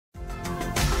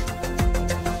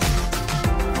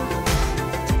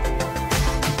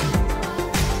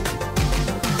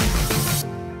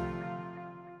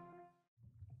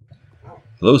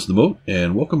Hello, it's the Moat,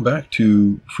 and welcome back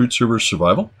to Fruitservers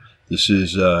Survival. This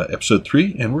is episode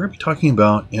 3, and we're going to be talking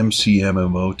about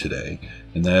McMMO today,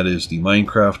 and that is the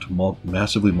Minecraft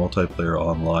massively multiplayer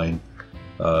online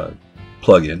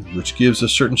plugin, which gives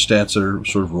us certain stats that are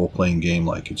sort of role-playing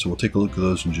game-like. And so we'll take a look at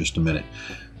those in just a minute.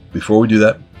 Before we do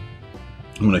that,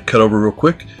 I'm going to cut over real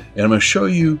quick, and I'm going to show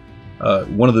you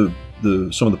one of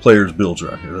some of the players' builds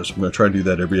around here. So I'm going to try to do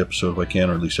that every episode if I can,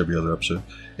 or at least every other episode.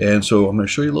 And so I'm going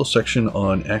to show you a little section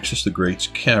on Access the Great's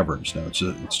caverns. Now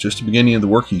it's just the beginning of the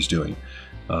work he's doing.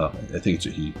 I think it's a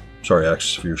he. Sorry,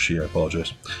 Access, if you're a she, I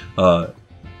apologize. But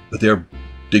they're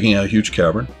digging out a huge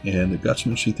cavern, and they've got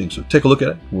some interesting things. So take a look at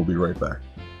it. We'll be right back.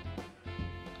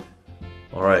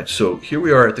 All right, so here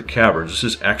we are at the caverns.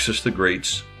 This is Access the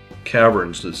Great's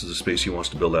caverns. This is the space he wants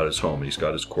to build out his home. He's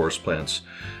got his chorus plants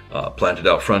planted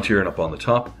out front here and up on the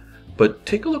top. But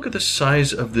take a look at the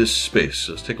size of this space.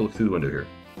 So let's take a look through the window here.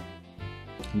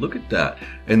 Look at that.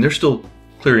 And they're still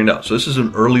clearing it out. So this is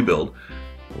an early build.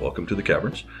 Welcome to the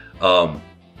caverns.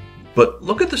 But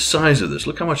look at the size of this.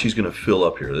 Look how much he's going to fill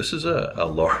up here. This is a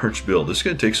large build. This is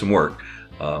going to take some work.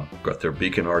 Got their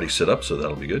beacon already set up, so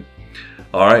that'll be good.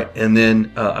 All right, and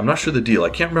then I'm not sure the deal. I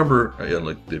can't remember.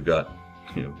 Like they've got,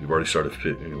 you've already started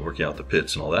working out the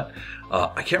pits and all that.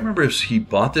 I can't remember if he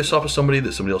bought this off of somebody,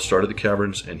 that somebody else started the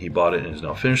caverns and he bought it and is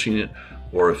now finishing it,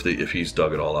 or if he's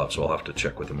dug it all out. So I'll have to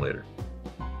check with him later.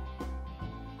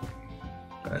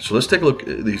 All right, so let's take a look.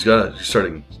 He's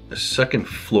starting a second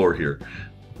floor here.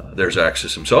 There's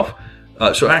Access himself.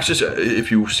 So Access,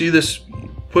 if you see this,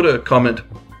 put a comment.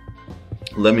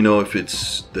 Let me know if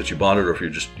it's that you bought it or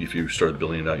if you started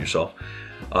building it out yourself.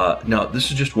 Now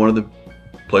this is just one of the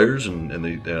players, and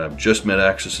I've just met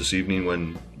Access this evening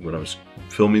when I was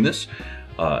filming this.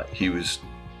 He was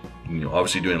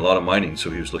obviously doing a lot of mining, so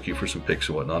he was looking for some picks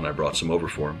and whatnot, and I brought some over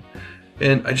for him.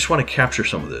 And I just want to capture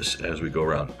some of this as we go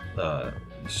around.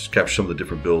 Just capture some of the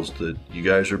different builds that you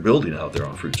guys are building out there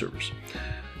on Fruitservers.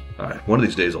 One of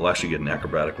these days I'll actually get an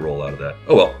acrobatic roll out of that.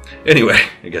 Oh well, anyway,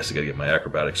 I guess I gotta get my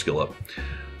acrobatic skill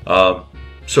up.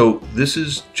 So this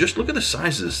is, just look at the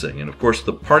size of this thing, and of course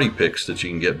the party picks that you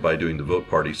can get by doing the vote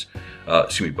parties,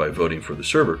 by voting for the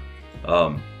server,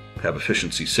 have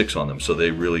efficiency 6 on them, so they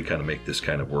really kind of make this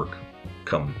kind of work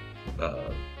come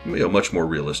much more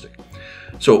realistic.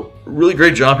 So really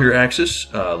great job here,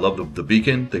 Access. Love the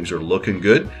beacon. Things are looking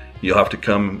good. I'll have to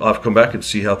come back and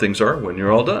see how things are when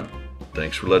you're all done.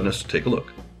 Thanks for letting us take a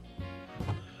look.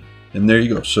 And there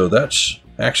you go. So that's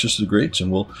Access to the Greats,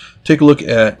 and we'll take a look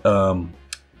at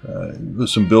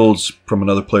some builds from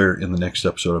another player in the next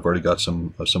episode. I've already got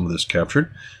some of this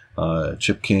captured.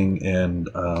 Chip King and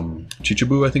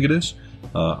Chichibu, I think it is.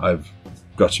 I've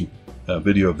got some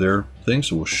video of their things,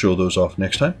 so we'll show those off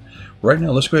next time. Right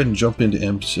now, let's go ahead and jump into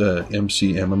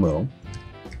McMMO.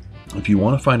 If you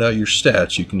want to find out your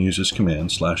stats, you can use this command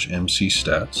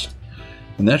 /mcstats.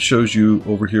 And that shows you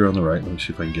over here on the right. Let me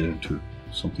see if I can get into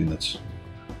something that's...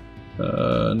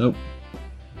 nope.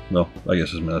 No, I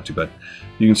guess it's not too bad.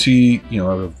 You can see,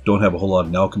 I don't have a whole lot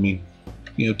in alchemy,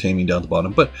 taming down at the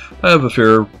bottom, but I have a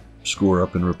fair score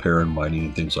up in repair and mining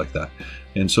and things like that.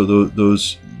 And so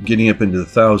those getting up into the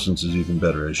thousands is even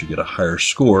better. As you get a higher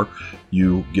score,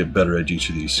 you get better at each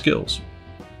of these skills.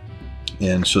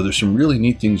 And so there's some really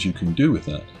neat things you can do with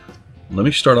that. Let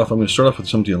me start off. I'm going to start off with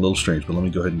something a little strange, but let me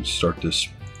go ahead and start this.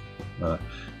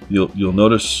 You'll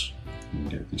notice. Let me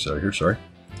get these out of here. Sorry,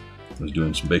 I was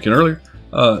doing some baking earlier.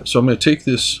 So I'm going to take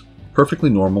this perfectly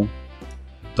normal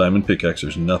diamond pickaxe.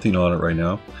 There's nothing on it right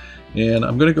now, and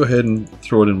I'm going to go ahead and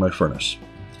throw it in my furnace.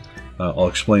 I'll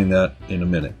explain that in a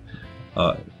minute.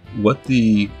 What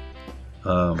these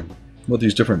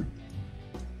different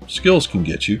skills can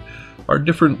get you are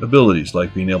different abilities,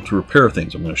 like being able to repair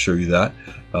things. I'm going to show you that.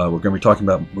 We're going to be talking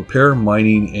about repair,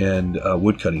 mining, and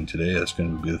woodcutting today. That's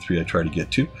going to be the 3 I try to get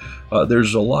to.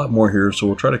 There's a lot more here, so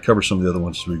we'll try to cover some of the other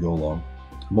ones as we go along.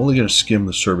 I'm only going to skim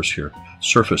the surface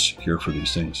here for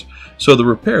these things. So the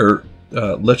repair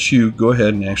lets you go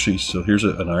ahead and actually, so here's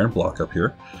an iron block up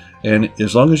here, and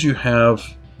as long as you have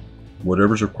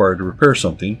whatever's required to repair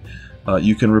something,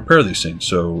 you can repair these things.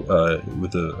 So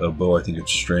with a bow, I think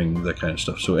it's string, that kind of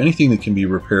stuff. So anything that can be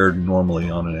repaired normally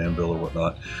on an anvil or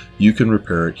whatnot, you can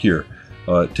repair it here.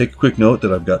 Take a quick note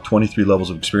that I've got 23 levels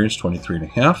of experience, 23 and a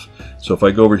half. So if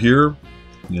I go over here,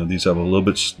 these have a little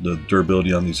bit, the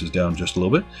durability on these is down just a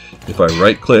little bit. If I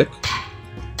right click,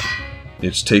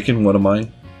 it's taken one of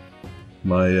my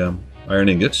iron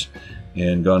ingots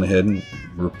and gone ahead and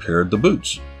repaired the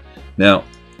boots. Now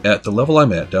at the level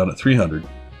I'm at, down at 300,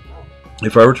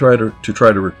 if I were to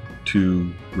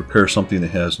to repair something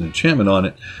that has an enchantment on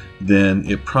it, then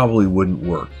it probably wouldn't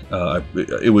work.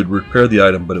 It would repair the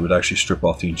item, but it would actually strip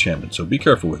off the enchantment, so be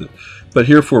careful with it. But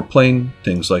here for plain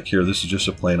things like here, this is just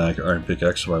a plain iron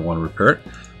pickaxe. If I want to repair it,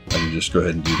 I can just go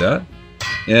ahead and do that.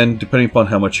 And depending upon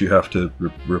how much you have to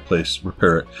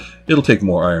repair it, it'll take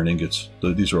more iron ingots.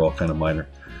 These are all kind of minor.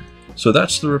 So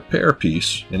that's the repair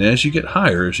piece, and as you get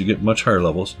higher, as you get much higher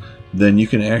levels, then you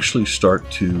can actually start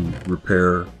to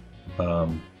repair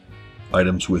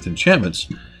items with enchantments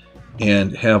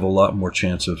and have a lot more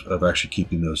chance of actually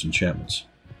keeping those enchantments.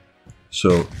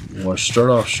 So I want to start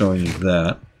off showing you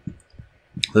that.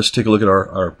 Let's take a look at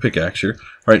our pickaxe here.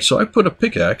 All right, so I put a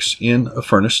pickaxe in a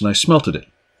furnace and I smelted it,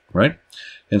 right?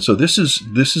 And so this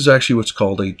is actually what's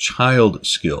called a child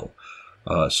skill.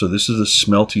 So this is a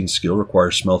smelting skill,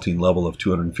 requires smelting level of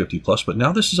 250 plus, but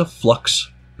now this is a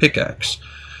flux pickaxe.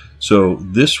 So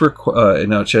this and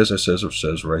now as it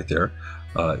says right there,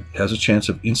 has a chance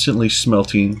of instantly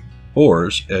smelting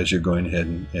ores as you're going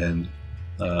ahead and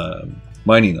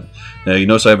mining them. Now you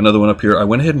notice I have another one up here. I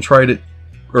went ahead and tried it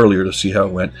earlier to see how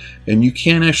it went, and you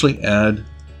can actually add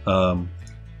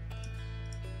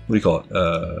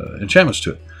enchantments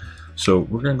to it. So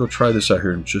we're going to go try this out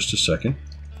here in just a second.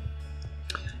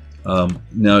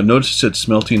 Now notice it said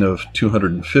smelting of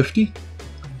 250.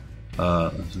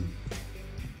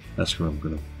 That's where I'm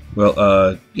going to.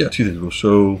 Well, yeah, two things.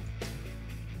 So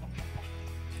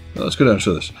let's go down and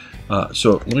show this.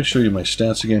 So let me show you my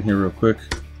stats again here real quick.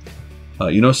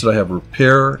 You notice that I have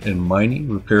repair and mining,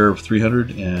 repair of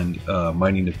 300 and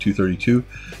mining of 232.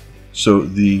 So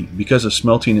because the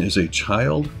smelting is a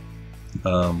child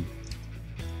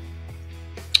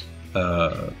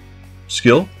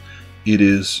skill, it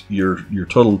is your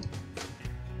total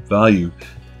value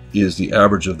is the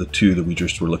average of the two that we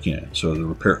just were looking at. So the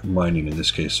repair and mining in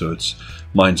this case, so it's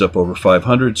mine's up over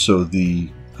 500, so the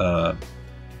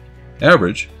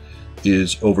average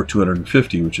is over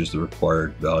 250, which is the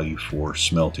required value for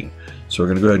smelting. So we're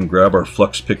going to go ahead and grab our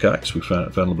flux pickaxe. We found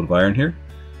a little bit of iron here,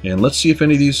 and let's see if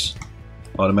any of these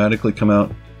automatically come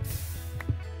out.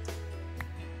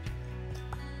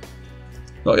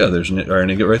 Oh yeah, there's an iron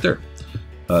ingot right there.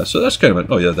 So that's kind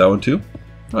of oh yeah, that one too.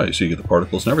 Oh, so you get the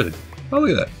particles and everything. Oh,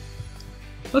 look at that.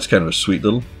 That's kind of a sweet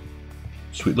little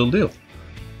deal.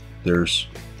 There's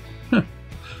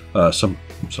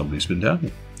somebody's been down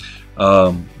here.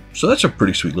 So that's a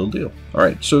pretty sweet little deal. All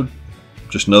right, so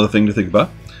just another thing to think about.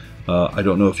 I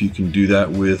don't know if you can do that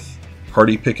with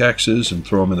party pickaxes and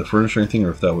throw them in the furnace or anything,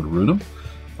 or if that would ruin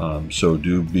them. So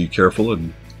do be careful,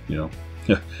 and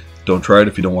don't try it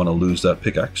if you don't want to lose that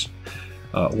pickaxe.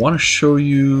 I want to show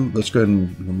you. Let's go ahead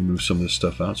and move some of this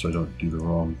stuff out so I don't do the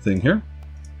wrong thing here.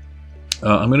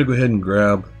 I'm going to go ahead and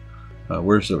grab. There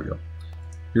we go.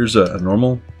 Here's a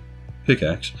normal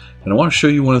pickaxe, and I want to show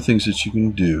you one of the things that you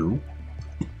can do.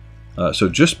 So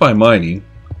just by mining,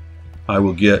 I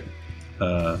will get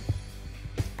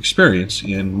experience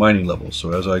in mining levels.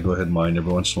 So as I go ahead and mine,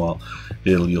 every once in a while,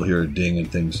 you'll hear a ding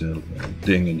and things,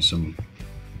 ding and some.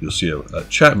 You'll see a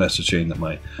chat message saying that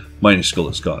my mining skill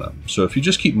has gone up. So if you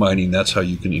just keep mining, that's how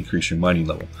you can increase your mining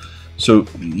level. So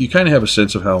you kind of have a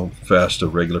sense of how fast a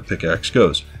regular pickaxe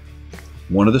goes.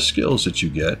 One of the skills that you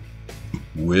get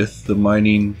with the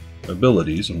mining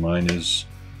abilities, and mine is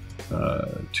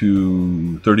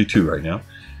 232 right now,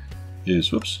 is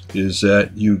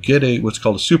that you get what's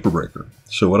called a super breaker.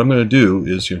 So what I'm going to do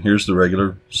is, here's the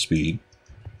regular speed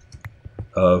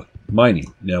of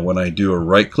mining. Now when I do a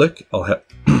right click, I'll have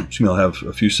I'll have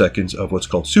a few seconds of what's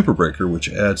called super breaker, which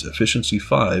adds efficiency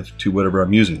 5 to whatever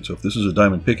I'm using. So if this is a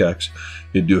diamond pickaxe,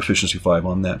 it'd do efficiency 5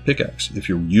 on that pickaxe. If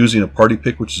you're using a party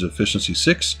pick, which is efficiency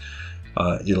 6,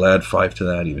 it'll add 5 to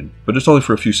that even. But it's only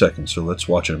for a few seconds, so let's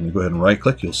watch it. I'm going to go ahead and right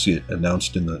click. You'll see it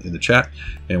announced in the chat,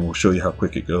 and we'll show you how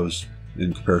quick it goes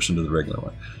in comparison to the regular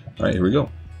one. All right, here we go.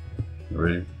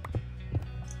 Ready?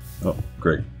 Oh,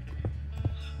 great.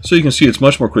 So you can see it's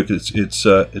much more quick. It's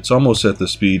almost at the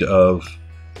speed of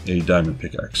a diamond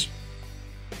pickaxe,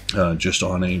 just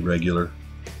on a regular,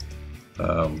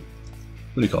 what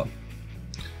do you call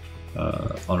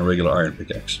it? On a regular iron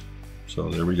pickaxe. So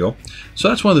there we go. So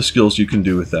that's one of the skills you can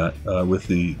do with that, with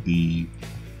the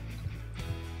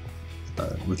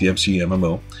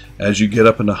McMMO. As you get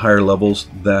up into higher levels,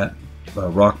 that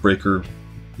rock breaker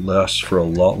lasts for a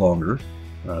lot longer.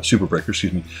 Super breaker,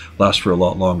 excuse me, lasts for a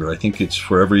lot longer. I think it's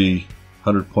for every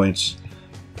 100 points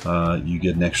you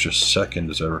get an extra second,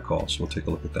 as I recall. So we'll take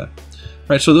a look at that. All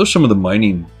right, so those are some of the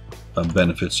mining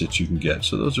benefits that you can get.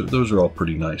 So those are all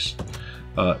pretty nice.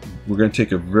 We're going to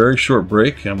take a very short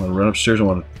break. I'm going to run upstairs. I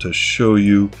want to show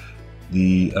you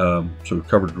the so we've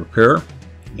covered repair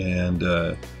and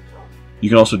You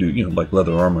can also do, you know, like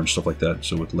leather armor and stuff like that.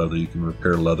 So with leather, you can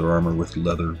repair leather armor with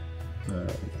leather,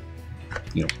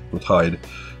 you know, with hide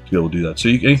to be able to do that. So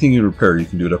anything you repair, you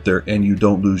can do it up there, and you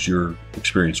don't lose your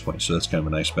experience points. So that's kind of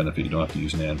a nice benefit. You don't have to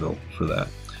use an anvil for that.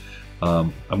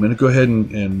 I'm going to go ahead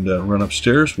and run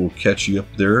upstairs. We'll catch you up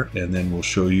there, and then we'll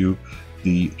show you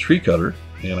the tree cutter.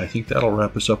 And I think that'll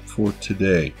wrap us up for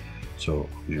today. So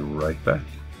I'll be right back.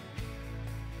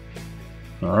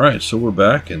 Alright, so we're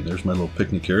back, and there's my little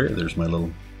picnic area. There's my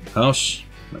little house,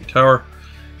 my tower.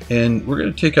 And we're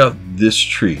going to take out this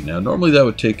tree. Now, normally that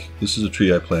would take, this is a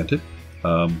tree I planted.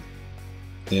 And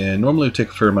normally it would take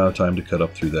a fair amount of time to cut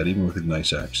up through that, even with a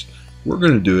nice axe. We're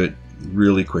going to do it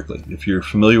really quickly. If you're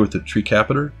familiar with the tree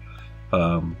capitator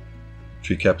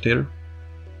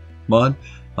mod,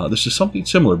 this is something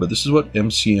similar, but this is what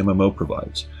McMMO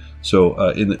provides.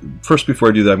 So first, before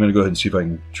I do that, I'm going to go ahead and see if I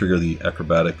can trigger the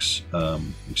acrobatics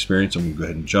experience. I'm going to go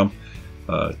ahead and jump,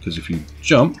 because if you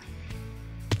jump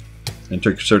and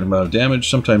take a certain amount of damage,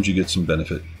 sometimes you get some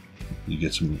benefit. You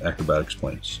get some acrobatics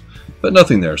points, but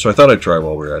nothing there. So I thought I'd try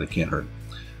while we're at it. Can't hurt.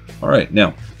 All right,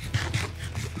 now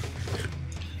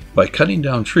by cutting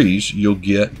down trees, you'll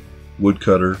get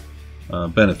woodcutter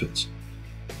benefits.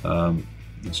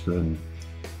 Let's go ahead and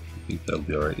I think that'll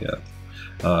be all right.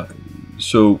 Yeah.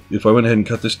 So if I went ahead and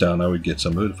cut this down, I would get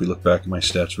some of it. If we look back at my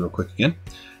stats real quick again,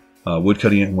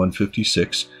 woodcutting at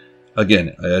 156.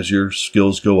 Again, as your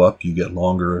skills go up, you get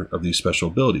longer of these special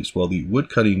abilities. Well, the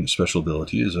woodcutting special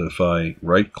ability is if I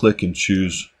right-click and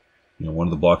choose, you know, one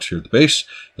of the blocks here at the base,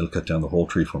 it'll cut down the whole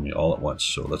tree for me all at once.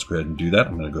 So let's go ahead and do that.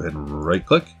 I'm going to go ahead and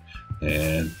right-click,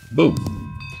 and boom,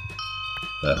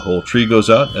 that whole tree goes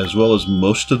out, as well as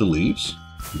most of the leaves.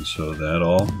 And so that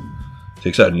all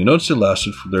takes out. And you notice it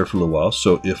lasted there for a little while.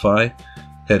 So if I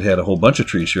had a whole bunch of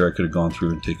trees here, I could have gone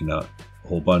through and taken out a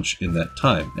whole bunch in that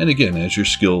time. And again, as your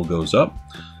skill goes up,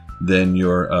 then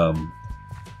your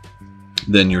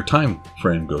time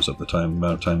frame goes up. The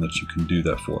amount of time that you can do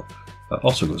that for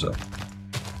also goes up.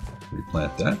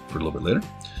 Replant that for a little bit later.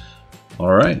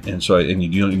 All right, and so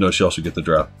you notice you also get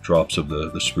the drops of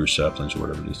the spruce saplings or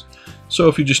whatever it is. So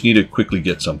if you just need to quickly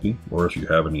get something, or if you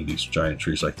have any of these giant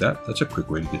trees like that, that's a quick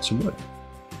way to get some wood.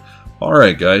 All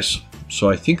right, guys. So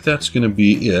I think that's going to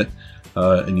be it.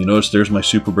 And you notice there's my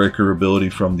super breaker ability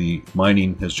from the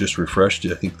mining has just refreshed.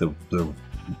 I think the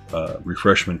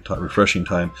refreshing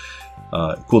time,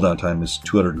 cooldown time is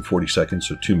 240 seconds,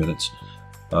 so 2 minutes.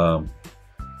 4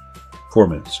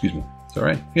 minutes, excuse me. All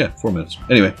right, yeah, 4 minutes.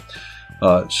 Anyway.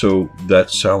 So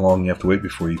that's how long you have to wait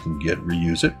before you can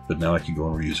reuse it, but now I can go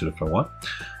and reuse it if I want.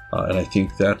 And I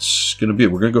think that's going to be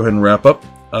it. We're going to go ahead and wrap up.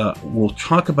 We'll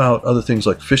talk about other things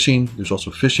like fishing. There's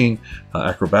also fishing,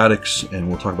 acrobatics, and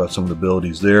we'll talk about some of the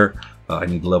abilities there. I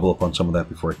need to level up on some of that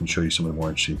before I can show you some of the more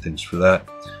interesting things for that.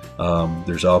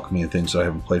 There's alchemy and things that I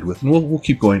haven't played with, and we'll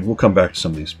keep going. We'll come back to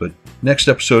some of these. But next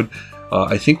episode,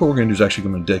 I think what we're going to do is actually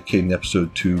going to dedicate an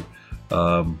episode to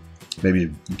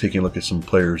maybe taking a look at some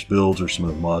players' builds or some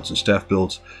of the mods and staff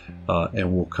builds,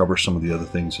 and we'll cover some of the other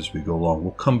things as we go along.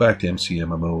 We'll come back to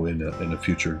McMMO in a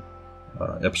future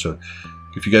episode.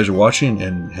 If you guys are watching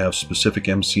and have specific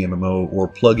McMMO or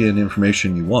plug-in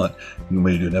information you want, you want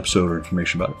me to do an episode or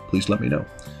information about it, please let me know.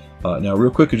 Now,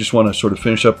 real quick, I just want to sort of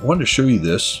finish up. I wanted to show you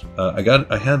this. I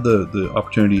had the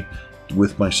opportunity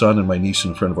with my son and my niece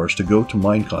and a friend of ours to go to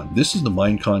Minecon. This is the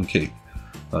Minecon cape.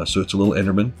 So it's a little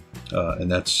Enderman, and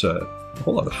that's a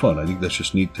whole lot of fun. I think that's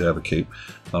just neat to have a cape.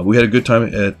 We had a good time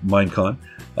at Minecon.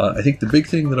 I think the big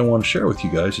thing that I want to share with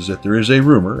you guys is that there is a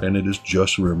rumor, and it is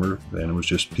just rumor, and it was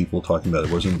just people talking about it.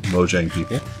 It wasn't Mojang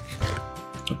people.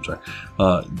 I'm sorry.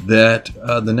 That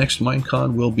the next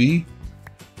Minecon will be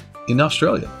in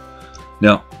Australia.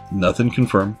 Now, nothing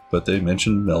confirmed, but they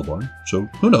mentioned Melbourne, so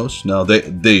who knows? Now,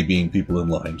 they being people in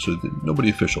line, so nobody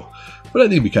official. But I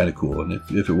think it'd be kind of cool, and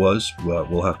if it was, well,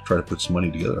 we'll have to try to put some money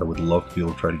together. I would love to be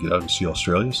able to try to get out and see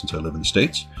Australia, since I live in the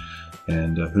States.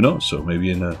 And who knows? So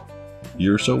maybe in a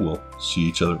year or so, we'll see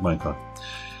each other at Minecon.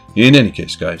 In any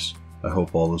case, guys, I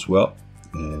hope all is well,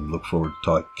 and look forward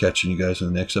to catching you guys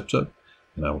in the next episode,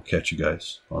 and I will catch you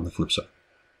guys on the flip side.